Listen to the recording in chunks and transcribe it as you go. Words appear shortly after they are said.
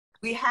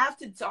we have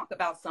to talk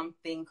about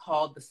something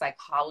called the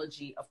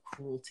psychology of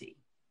cruelty.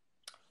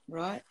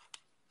 Right.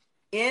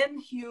 In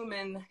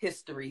human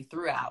history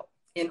throughout,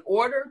 in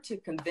order to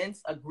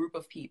convince a group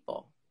of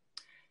people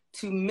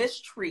to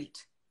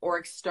mistreat or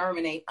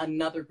exterminate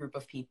another group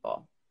of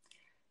people,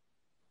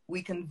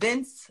 we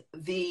convince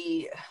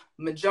the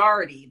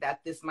majority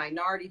that this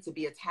minority to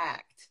be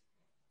attacked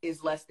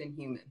is less than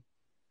human.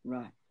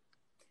 Right.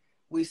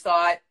 We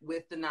saw it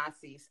with the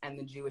Nazis and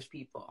the Jewish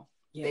people.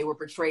 Yeah. They were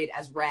portrayed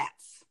as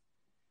rats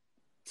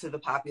to the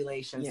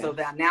population. Yeah. So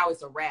that now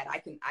it's a rat. I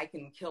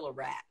can kill a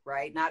rat,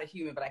 right? Not a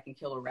human, but I can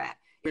kill a rat.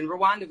 In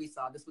Rwanda, we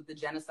saw this with the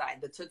genocide.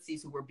 The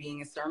Tutsis who were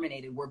being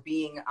exterminated were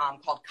being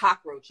called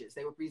cockroaches.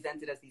 They were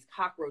presented as these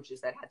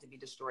cockroaches that had to be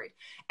destroyed.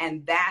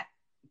 And that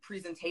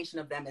presentation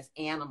of them as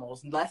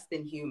animals, less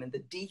than human, the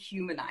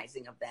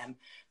dehumanizing of them,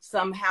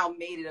 somehow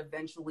made it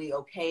eventually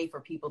okay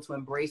for people to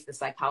embrace the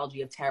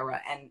psychology of terror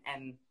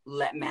and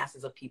let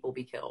masses of people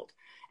be killed.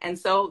 And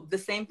so the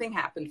same thing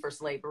happened for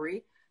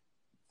slavery.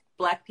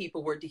 Black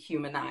people were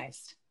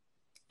dehumanized.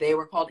 They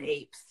were called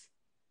apes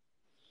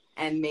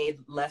and made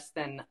less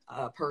than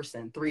a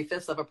person,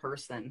 3/5 of a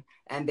person.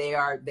 And they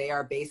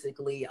are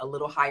basically a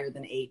little higher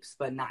than apes,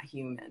 but not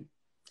human.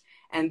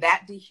 And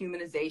that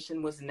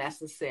dehumanization was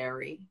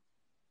necessary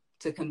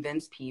to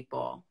convince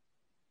people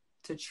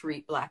to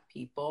treat Black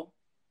people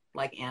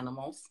like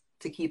animals,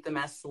 to keep them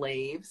as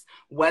slaves,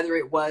 whether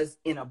it was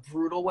in a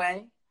brutal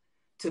way,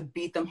 to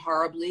beat them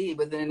horribly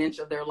within an inch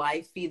of their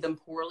life, feed them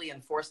poorly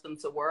and force them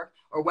to work,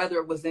 or whether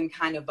it was in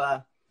kind of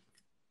a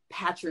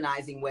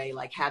patronizing way,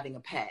 like having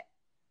a pet.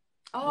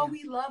 Oh, yeah.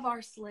 We love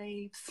our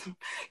slaves,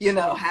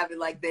 having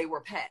like they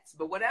were pets,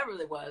 but whatever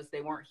it was, they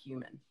weren't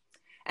human.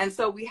 And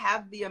so we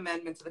have the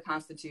amendment to the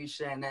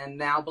Constitution, and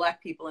now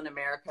Black people in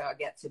America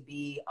get to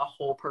be a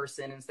whole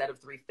person instead of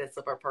 3/5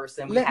 of a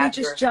person. Let me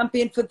just jump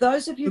in. For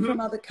those of you from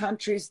other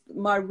countries,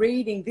 my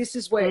reading, this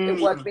is where it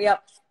woke me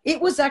up.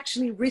 It was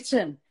actually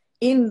written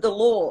in the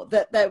law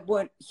that they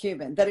weren't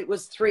human, that it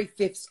was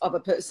 3/5 of a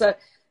person. So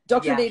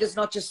Dr. Anita's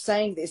not just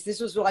saying this.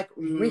 This was like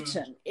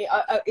written.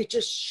 It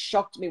just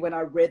shocked me when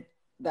I read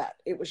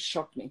that. It was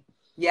shocked me.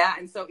 Yeah,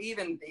 and so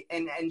even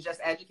and just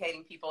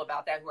educating people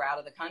about that who are out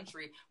of the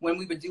country, when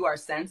we would do our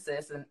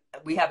census, and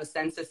we have a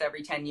census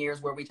every 10 years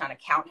where we kind of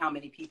count how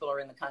many people are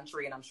in the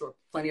country, and I'm sure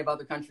plenty of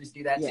other countries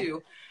do that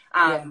too.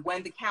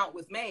 When the count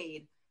was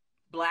made,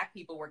 Black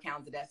people were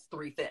counted as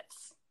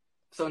 3/5.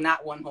 So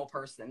not one whole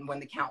person when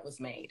the count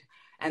was made.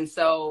 And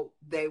so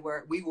we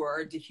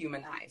were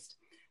dehumanized.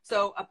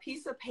 So a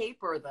piece of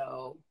paper,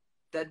 though,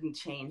 doesn't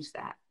change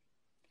that.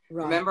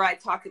 Right. Remember I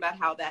talked about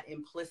how that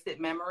implicit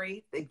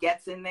memory that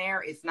gets in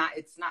there, it's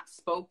not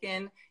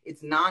spoken,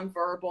 it's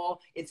nonverbal,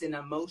 it's an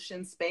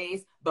emotion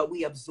space, but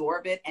we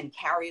absorb it and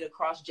carry it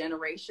across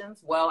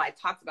generations. Well, I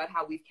talked about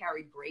how we've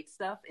carried great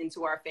stuff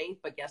into our faith,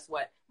 but guess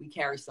what? We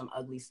carry some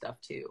ugly stuff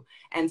too.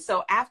 And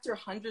so after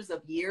hundreds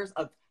of years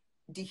of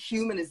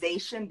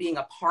dehumanization being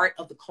a part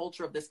of the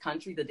culture of this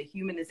country, the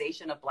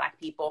dehumanization of Black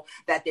people,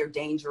 that they're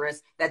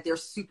dangerous, that they're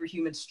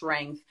superhuman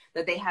strength,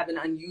 that they have an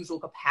unusual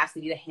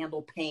capacity to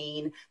handle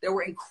pain. There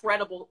were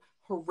incredible,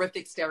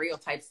 horrific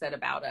stereotypes said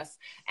about us,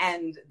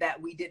 and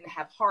that we didn't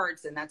have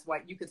hearts, and that's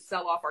why you could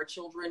sell off our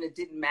children. It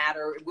didn't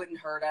matter. It wouldn't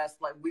hurt us.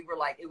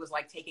 It was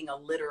like taking a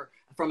litter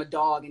from a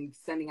dog and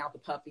sending out the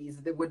puppies.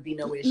 There would be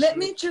no issue. Let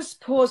me just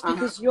pause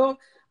because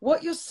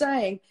what you're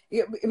saying,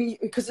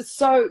 because it's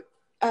so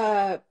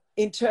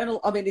internal.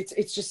 I mean,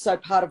 it's just so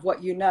part of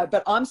what you know.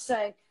 But I'm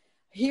saying,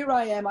 here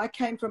I am. I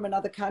came from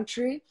another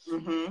country,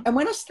 and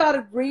when I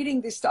started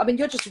reading this stuff, I mean,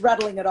 you're just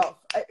rattling it off.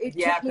 It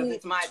took me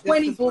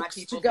 20 books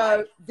to go,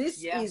 life.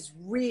 This is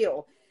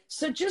real.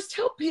 So just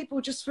help people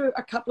just for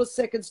a couple of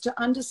seconds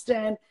to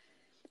understand,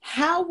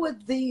 how were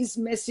these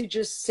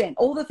messages sent?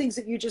 All the things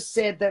that you just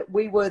said, that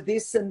we were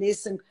this and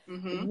this, and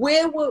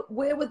where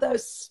were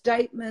those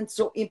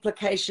statements or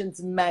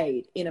implications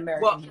made in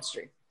American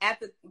history?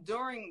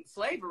 During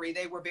slavery,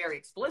 they were very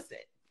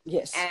explicit.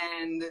 Yes.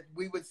 And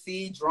we would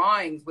see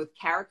drawings with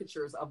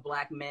caricatures of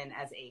Black men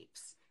as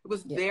apes. It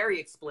was very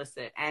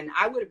explicit. And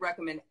I would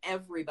recommend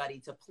everybody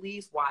to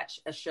please watch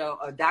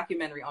a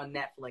documentary on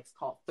Netflix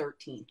called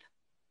 13th.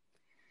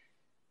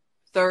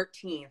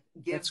 13th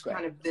gives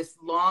kind of this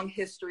long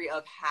history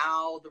of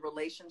how the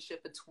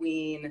relationship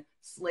between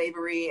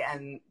slavery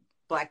and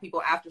Black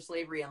people after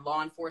slavery and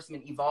law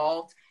enforcement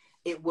evolved.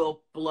 It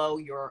will blow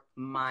your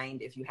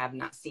mind if you have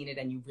not seen it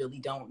and you really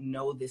don't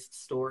know this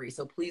story.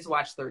 So please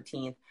watch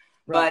 13th.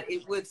 Right. But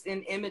it was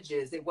in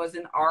images, it was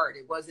in art,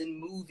 it was in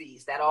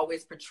movies that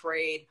always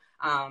portrayed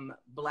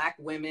Black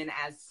women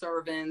as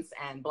servants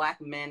and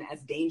Black men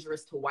as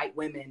dangerous to white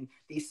women,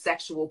 these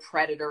sexual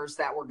predators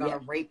that were going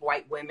to rape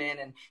white women,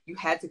 and you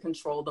had to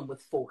control them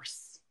with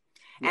force.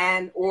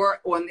 Or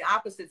on the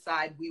opposite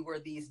side, we were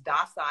these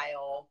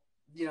docile,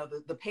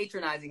 the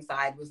patronizing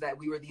side was that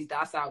we were these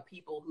docile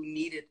people who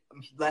needed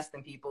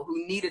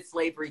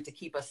slavery to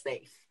keep us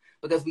safe,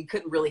 because we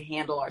couldn't really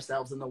handle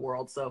ourselves in the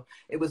world. So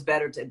it was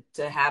better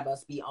to have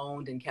us be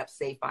owned and kept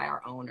safe by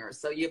our owners.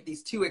 So you have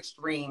these two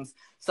extremes.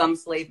 Some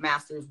slave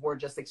masters were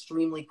just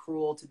extremely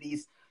cruel to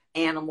these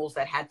animals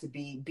that had to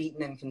be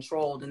beaten and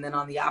controlled. And then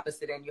on the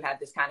opposite end, you had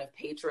this kind of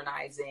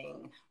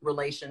patronizing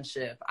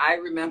relationship. I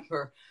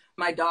remember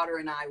my daughter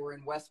and I were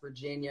in West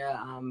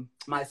Virginia.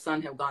 My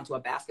son had gone to a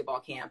basketball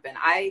camp, and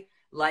I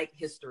like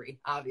history,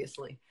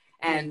 obviously.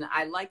 And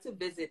I like to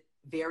visit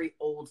very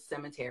old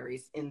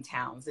cemeteries in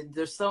towns. And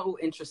they're so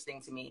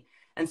interesting to me.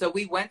 And so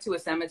we went to a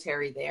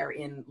cemetery there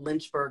in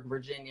Lynchburg,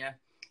 Virginia,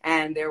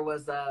 and there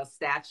was a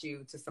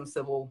statue to some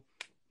Civil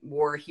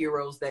War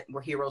heroes that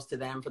were heroes to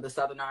them for the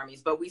Southern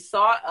armies. But we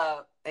saw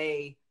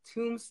a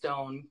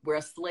tombstone where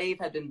a slave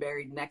had been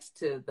buried next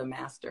to the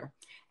master.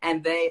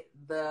 And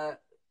the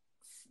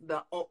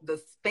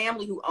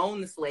family who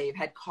owned the slave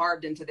had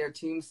carved into their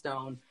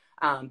tombstone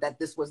that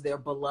this was their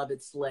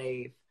beloved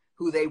slave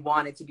who they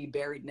wanted to be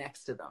buried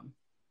next to them.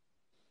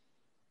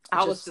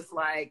 I was just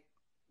like,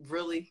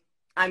 really?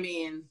 I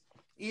mean,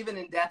 even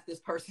in death,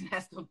 this person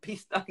has to be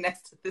stuck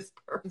next to this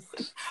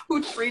person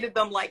who treated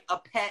them like a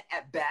pet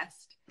at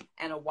best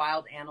and a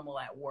wild animal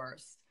at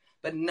worst,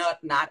 but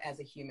not as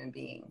a human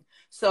being.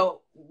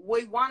 So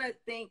we want to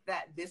think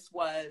that this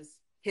was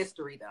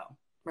history, though,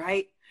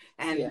 right?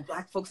 And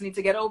Black folks need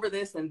to get over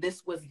this, and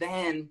this was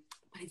then,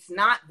 but it's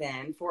not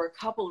then for a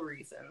couple of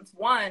reasons.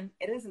 One,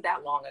 it isn't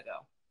that long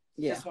ago.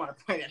 Just want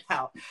to point it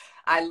out.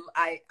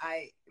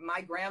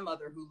 My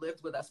grandmother, who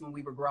lived with us when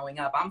we were growing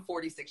up, I'm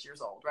 46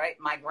 years old, right?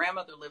 My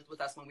grandmother lived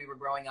with us when we were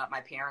growing up. My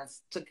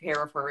parents took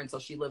care of her, and so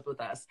she lived with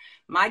us.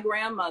 My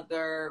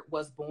grandmother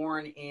was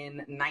born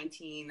in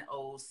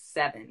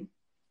 1907,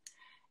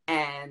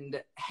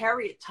 and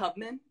Harriet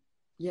Tubman,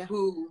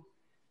 who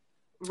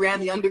ran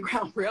the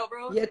Underground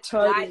Railroad,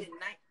 died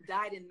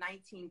in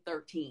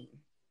 1913.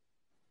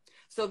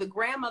 So the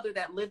grandmother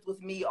that lived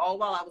with me all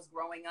while I was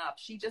growing up,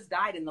 she just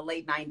died in the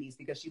late 90s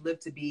because she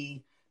lived to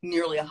be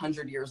nearly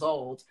 100 years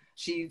old.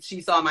 She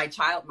saw my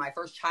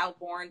first child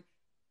born.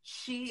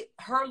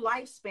 Her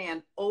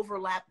lifespan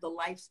overlapped the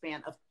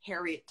lifespan of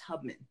Harriet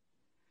Tubman.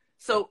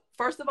 So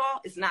first of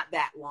all, it's not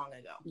that long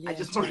ago. I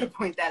just wanted to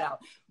point that out.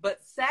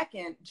 But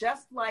second,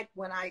 just like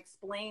when I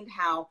explained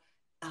how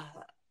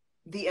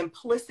the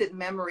implicit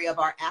memory of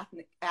our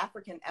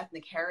African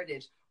ethnic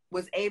heritage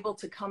was able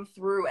to come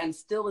through and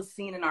still is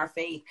seen in our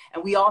faith.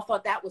 And we all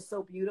thought that was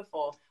so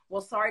beautiful.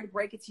 Well, sorry to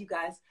break it to you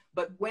guys,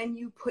 but when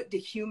you put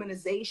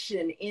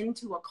dehumanization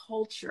into a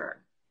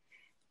culture,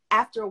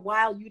 after a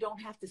while, you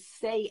don't have to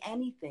say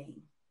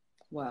anything.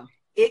 Wow.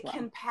 It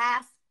can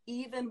pass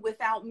even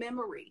without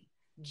memory,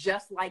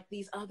 just like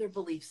these other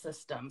belief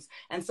systems.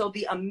 And so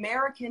the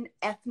American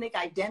ethnic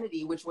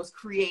identity, which was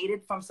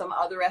created from some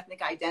other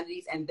ethnic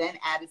identities and then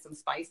added some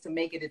spice to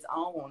make it its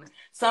own,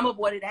 some of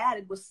what it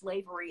added was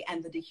slavery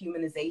and the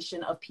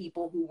dehumanization of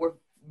people who were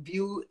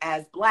viewed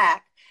as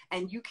Black.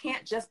 And you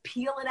can't just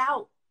peel it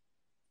out.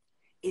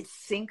 It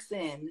sinks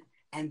in,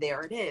 and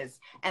there it is.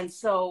 And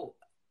so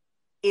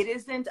it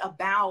isn't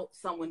about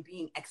someone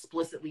being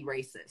explicitly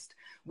racist.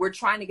 We're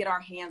trying to get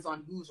our hands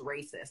on who's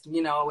racist,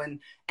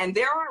 and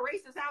there are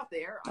racists out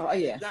there.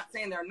 I'm not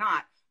saying they're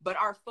not, but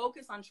our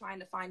focus on trying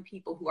to find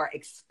people who are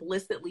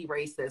explicitly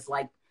racist,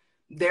 like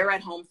they're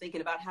at home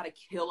thinking about how to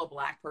kill a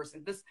Black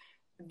person.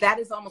 That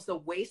is almost a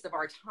waste of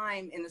our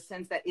time in the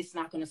sense that it's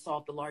not going to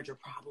solve the larger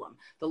problem.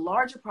 The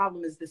larger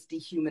problem is this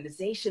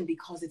dehumanization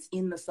because it's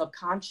in the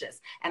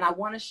subconscious. And I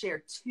want to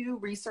share 2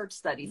 research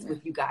studies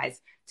with you guys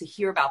to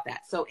hear about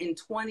that. So in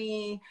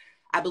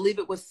I believe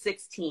it was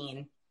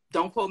 16,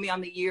 don't quote me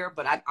on the year,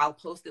 but I'll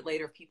post it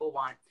later if people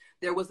want.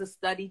 There was a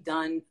study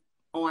done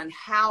on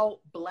how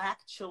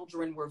Black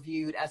children were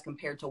viewed as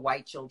compared to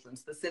white children,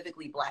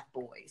 specifically Black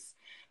boys.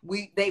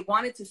 They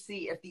wanted to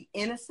see if the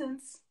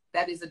innocence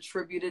that is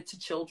attributed to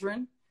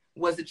children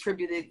was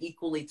attributed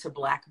equally to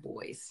Black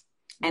boys.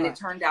 And it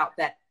turned out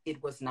that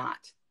it was not.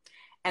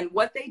 And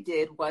what they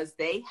did was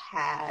they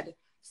had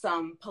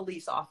some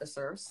police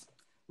officers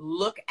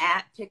look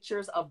at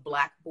pictures of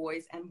Black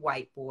boys and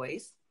white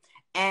boys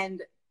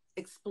and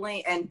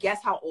explain and guess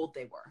how old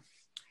they were.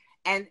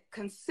 And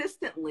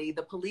consistently,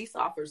 the police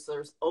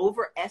officers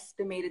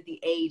overestimated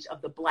the age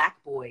of the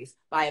Black boys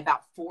by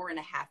about 4.5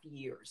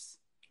 years.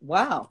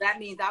 Wow. That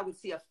means I would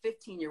see a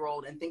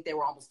 15-year-old and think they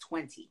were almost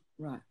 20.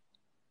 Right.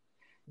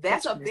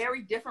 That's a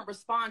very different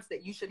response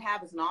that you should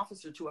have as an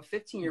officer to a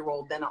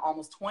 15-year-old than an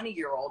almost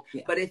 20-year-old.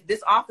 Yeah. But if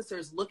this officer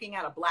is looking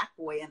at a Black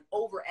boy and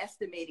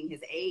overestimating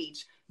his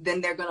age,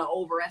 then they're going to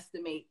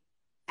overestimate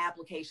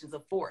applications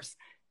of force.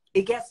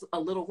 It gets a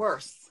little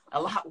worse,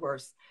 a lot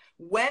worse.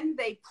 When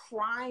they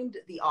primed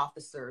the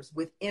officers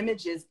with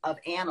images of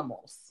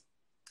animals,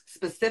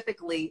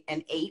 specifically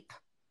an ape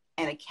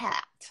and a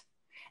cat,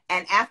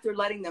 and after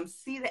letting them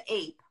see the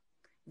ape,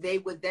 they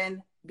would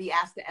then be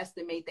asked to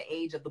estimate the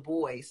age of the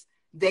boys.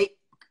 They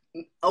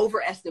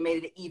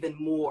overestimated it even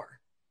more.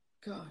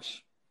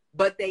 Gosh.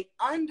 But they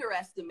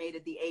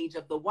underestimated the age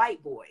of the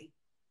white boy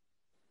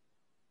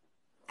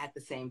at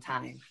the same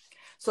time.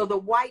 So the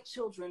white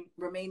children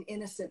remain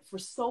innocent for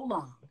so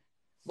long,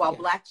 while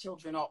Black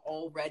children are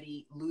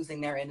already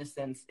losing their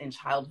innocence in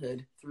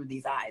childhood through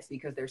these eyes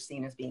because they're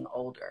seen as being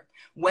older.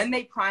 When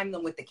they prime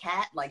them with the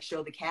cat, like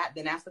show the cat,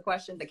 then ask the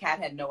question, the cat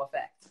had no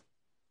effect.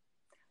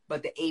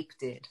 but the ape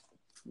did.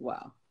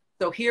 Wow.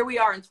 So here we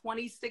are in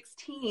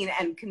 2016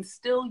 and can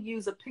still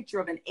use a picture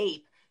of an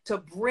ape to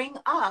bring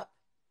up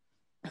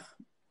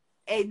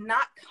a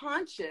not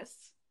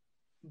conscious,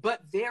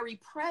 but very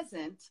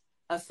present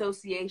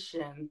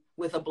association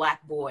with a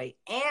Black boy.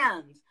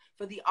 And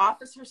for the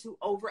officers who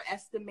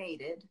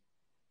overestimated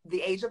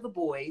the age of the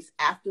boys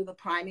after the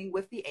priming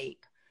with the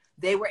ape,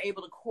 they were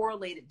able to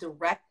correlate it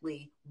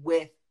directly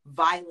with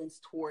violence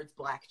towards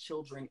Black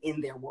children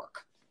in their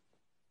work.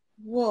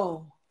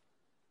 Whoa.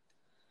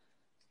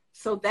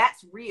 So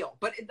that's real.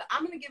 But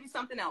I'm going to give you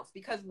something else,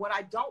 because what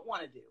I don't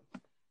want to do,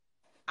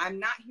 I'm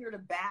not here to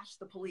bash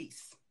the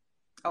police.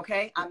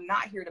 Okay? I'm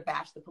not here to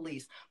bash the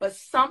police. But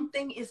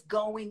something is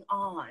going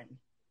on.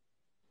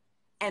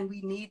 And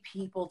we need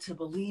people to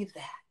believe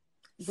that.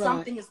 Right.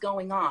 Something is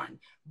going on.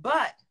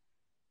 But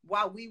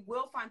while we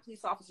will find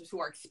police officers who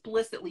are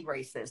explicitly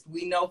racist,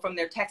 we know from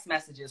their text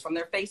messages, from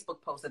their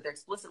Facebook posts that they're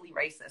explicitly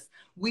racist,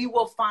 we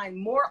will find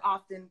more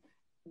often,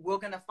 we're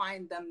going to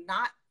find them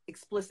not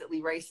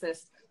explicitly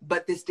racist,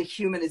 but this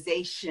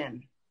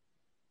dehumanization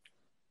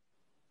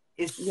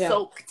is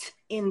soaked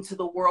into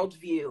the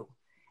worldview.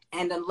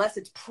 And unless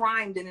it's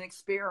primed in an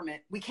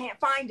experiment, we can't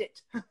find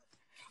it.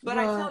 But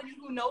I tell you,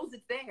 who knows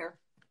it's there?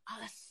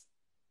 Us.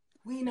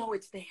 We know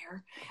it's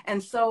there.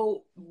 And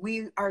so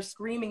we are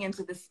screaming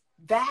into this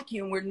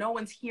vacuum where no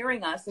one's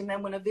hearing us. And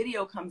then when a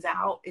video comes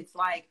out, it's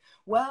like,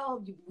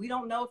 well, we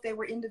don't know if they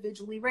were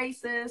individually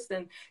racist,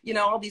 and, you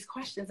know, all these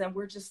questions. And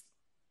we're just,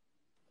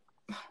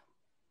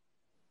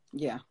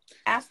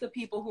 ask the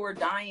people who are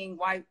dying,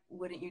 why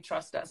wouldn't you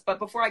trust us? But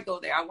before I go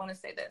there, I want to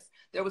say this.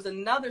 There was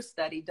another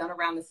study done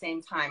around the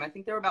same time. I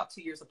think they were about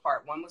 2 years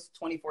apart. One was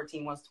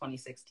 2014, one was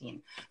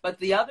 2016. But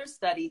the other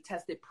study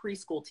tested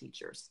preschool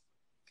teachers.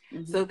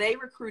 Mm-hmm. So they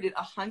recruited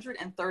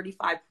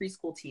 135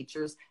 preschool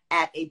teachers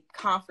at a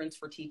conference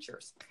for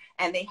teachers.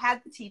 And they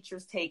had the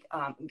teachers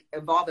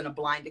involved in a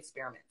blind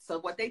experiment. So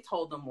what they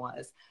told them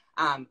was,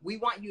 we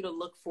want you to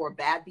look for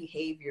bad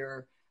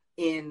behavior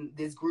in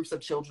these groups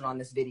of children on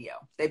this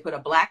video. They put a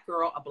Black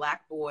girl, a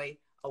Black boy,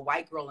 a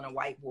white girl, and a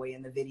white boy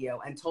in the video,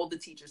 and told the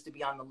teachers to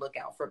be on the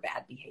lookout for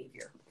bad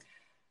behavior.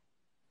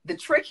 The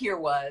trick here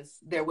was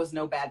there was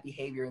no bad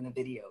behavior in the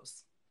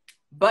videos.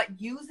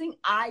 But using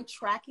eye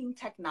tracking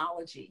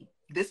technology,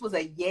 this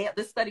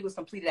study was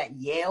completed at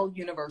Yale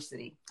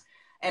University.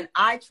 And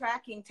eye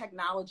tracking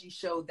technology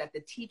showed that the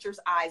teacher's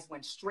eyes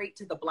went straight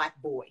to the Black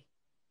boy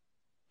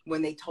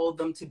when they told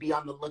them to be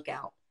on the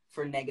lookout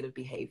for negative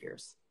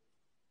behaviors.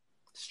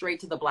 Straight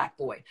to the Black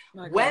boy.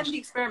 When the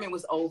experiment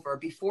was over,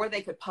 before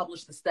they could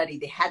publish the study,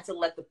 they had to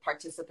let the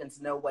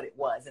participants know what it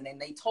was. And then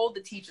they told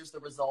the teachers the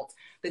results.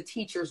 The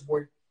teachers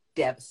were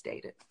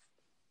devastated.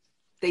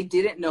 They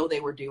didn't know they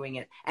were doing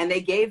it. And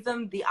they gave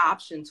them the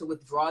option to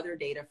withdraw their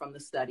data from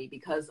the study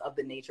because of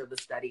the nature of the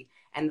study.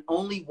 And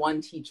only one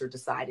teacher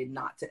decided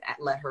not to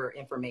let her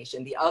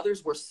information. The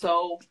others were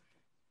so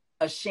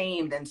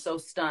ashamed and so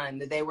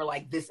stunned that they were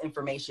like, this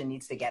information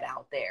needs to get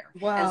out there.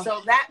 Wow. And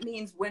so that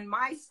means when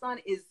my son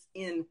is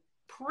in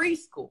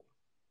preschool,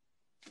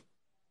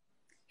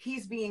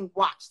 he's being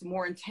watched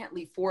more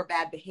intently for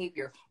bad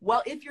behavior.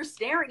 Well, if you're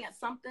staring at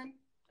something,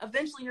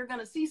 eventually you're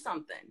going to see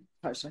something,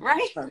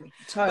 right? Totally.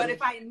 But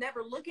if I am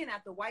never looking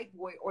at the white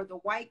boy or the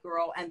white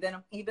girl, and then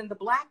even the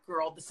Black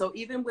girl, so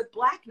even with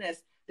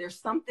Blackness, there's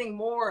something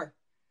more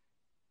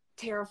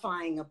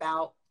terrifying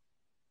about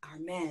our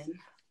men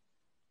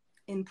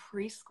in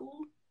preschool.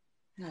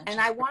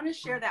 And I want to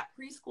share that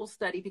preschool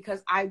study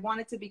because I want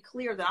it to be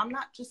clear that I'm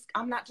not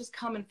just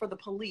coming for the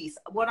police.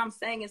 What I'm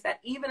saying is that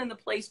even in the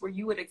place where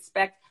you would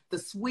expect the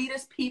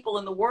sweetest people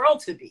in the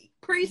world to be,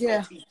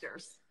 preschool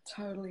teachers.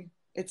 Totally.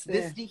 It's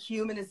there. This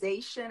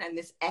dehumanization and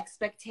this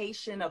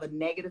expectation of a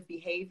negative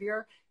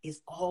behavior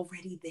is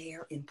already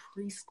there in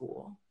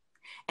preschool.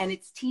 And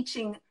it's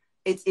teaching,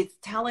 it's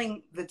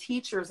telling the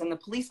teachers and the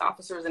police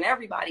officers and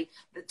everybody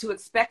to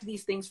expect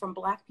these things from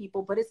Black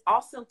people, but it's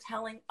also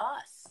telling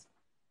us.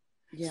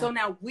 Yeah. So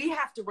now we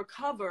have to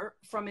recover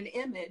from an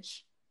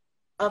image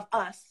of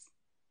us,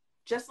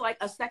 just like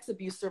a sex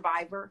abuse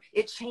survivor.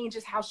 It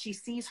changes how she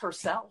sees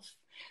herself.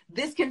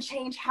 This can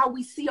change how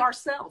we see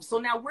ourselves. So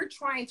now we're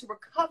trying to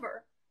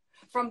recover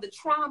from the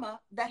trauma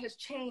that has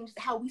changed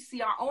how we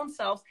see our own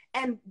selves.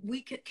 And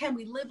can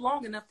we live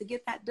long enough to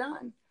get that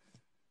done?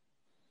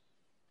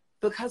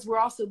 Because we're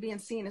also being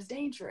seen as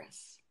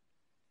dangerous.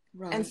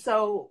 Right. And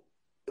so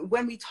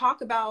when we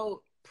talk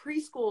about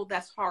preschool,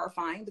 that's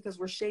horrifying because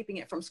we're shaping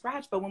it from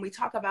scratch. But when we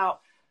talk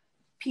about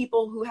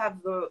people who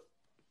have the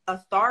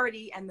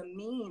authority and the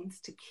means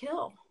to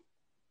kill,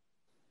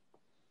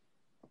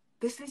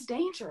 this is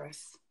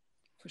dangerous.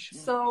 For sure.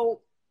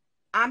 So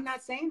I'm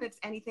not saying that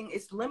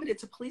it's limited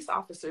to police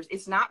officers.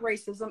 It's not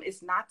racism.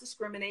 It's not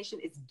discrimination.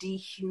 It's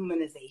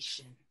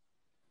dehumanization.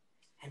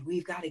 And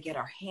we've got to get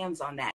our hands on that.